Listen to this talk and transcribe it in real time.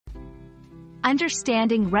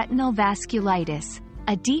Understanding retinal vasculitis,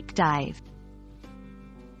 a deep dive.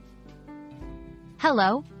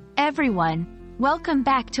 Hello, everyone. Welcome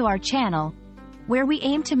back to our channel, where we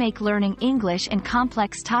aim to make learning English and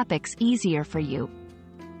complex topics easier for you.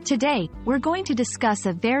 Today, we're going to discuss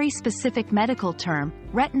a very specific medical term,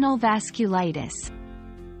 retinal vasculitis.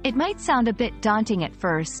 It might sound a bit daunting at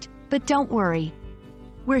first, but don't worry.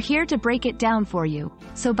 We're here to break it down for you,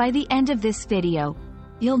 so by the end of this video,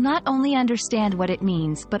 you'll not only understand what it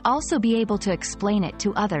means but also be able to explain it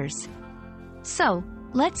to others. So,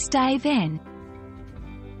 let's dive in.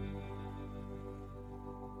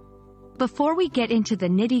 Before we get into the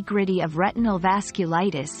nitty-gritty of retinal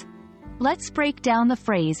vasculitis, let's break down the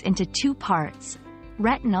phrase into two parts: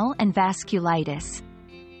 retinal and vasculitis.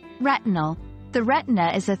 Retinal. The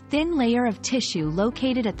retina is a thin layer of tissue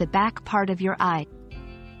located at the back part of your eye.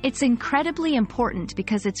 It's incredibly important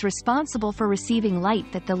because it's responsible for receiving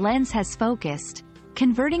light that the lens has focused,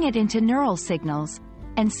 converting it into neural signals,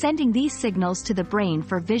 and sending these signals to the brain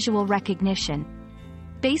for visual recognition.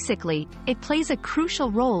 Basically, it plays a crucial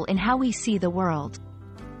role in how we see the world.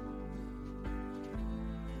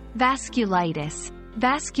 Vasculitis.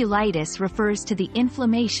 Vasculitis refers to the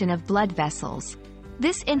inflammation of blood vessels.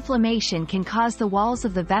 This inflammation can cause the walls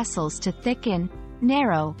of the vessels to thicken,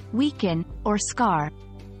 narrow, weaken, or scar.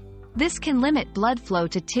 This can limit blood flow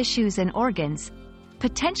to tissues and organs,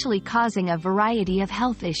 potentially causing a variety of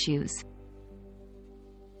health issues.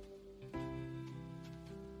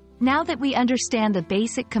 Now that we understand the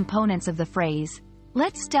basic components of the phrase,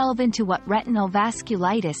 let's delve into what retinal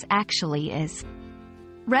vasculitis actually is.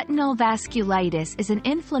 Retinal vasculitis is an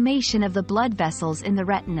inflammation of the blood vessels in the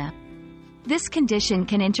retina. This condition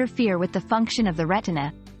can interfere with the function of the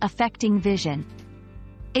retina, affecting vision.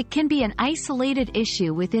 It can be an isolated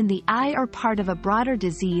issue within the eye or part of a broader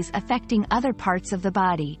disease affecting other parts of the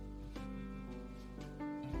body.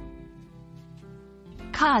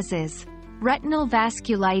 Causes. Retinal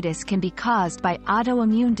vasculitis can be caused by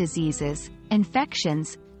autoimmune diseases,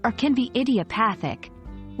 infections, or can be idiopathic,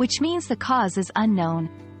 which means the cause is unknown.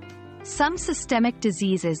 Some systemic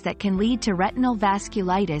diseases that can lead to retinal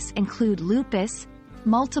vasculitis include lupus,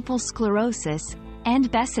 multiple sclerosis, and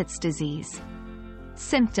Behçet's disease.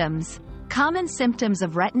 Symptoms. Common symptoms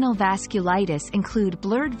of retinal vasculitis include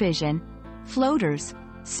blurred vision, floaters,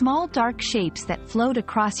 small dark shapes that float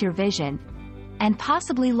across your vision, and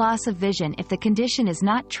possibly loss of vision if the condition is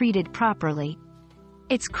not treated properly.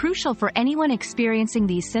 It's crucial for anyone experiencing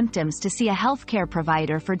these symptoms to see a healthcare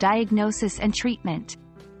provider for diagnosis and treatment.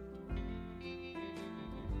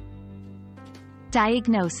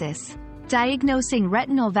 Diagnosis. Diagnosing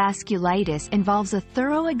retinal vasculitis involves a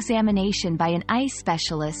thorough examination by an eye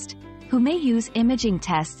specialist, who may use imaging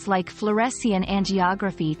tests like fluorescein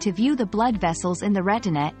angiography to view the blood vessels in the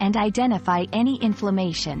retina and identify any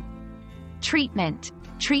inflammation. Treatment.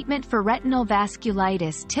 Treatment for retinal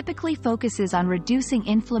vasculitis typically focuses on reducing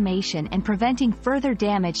inflammation and preventing further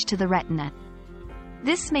damage to the retina.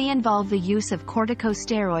 This may involve the use of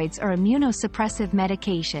corticosteroids or immunosuppressive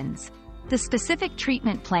medications. The specific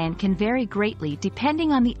treatment plan can vary greatly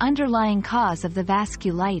depending on the underlying cause of the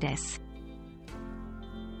vasculitis.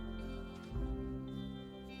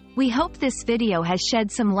 We hope this video has shed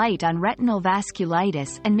some light on retinal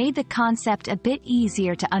vasculitis and made the concept a bit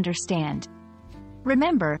easier to understand.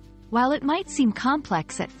 Remember, while it might seem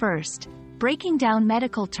complex at first, breaking down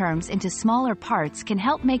medical terms into smaller parts can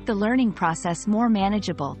help make the learning process more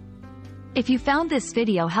manageable. If you found this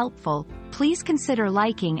video helpful, please consider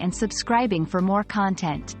liking and subscribing for more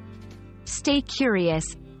content. Stay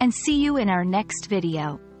curious, and see you in our next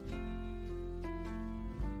video.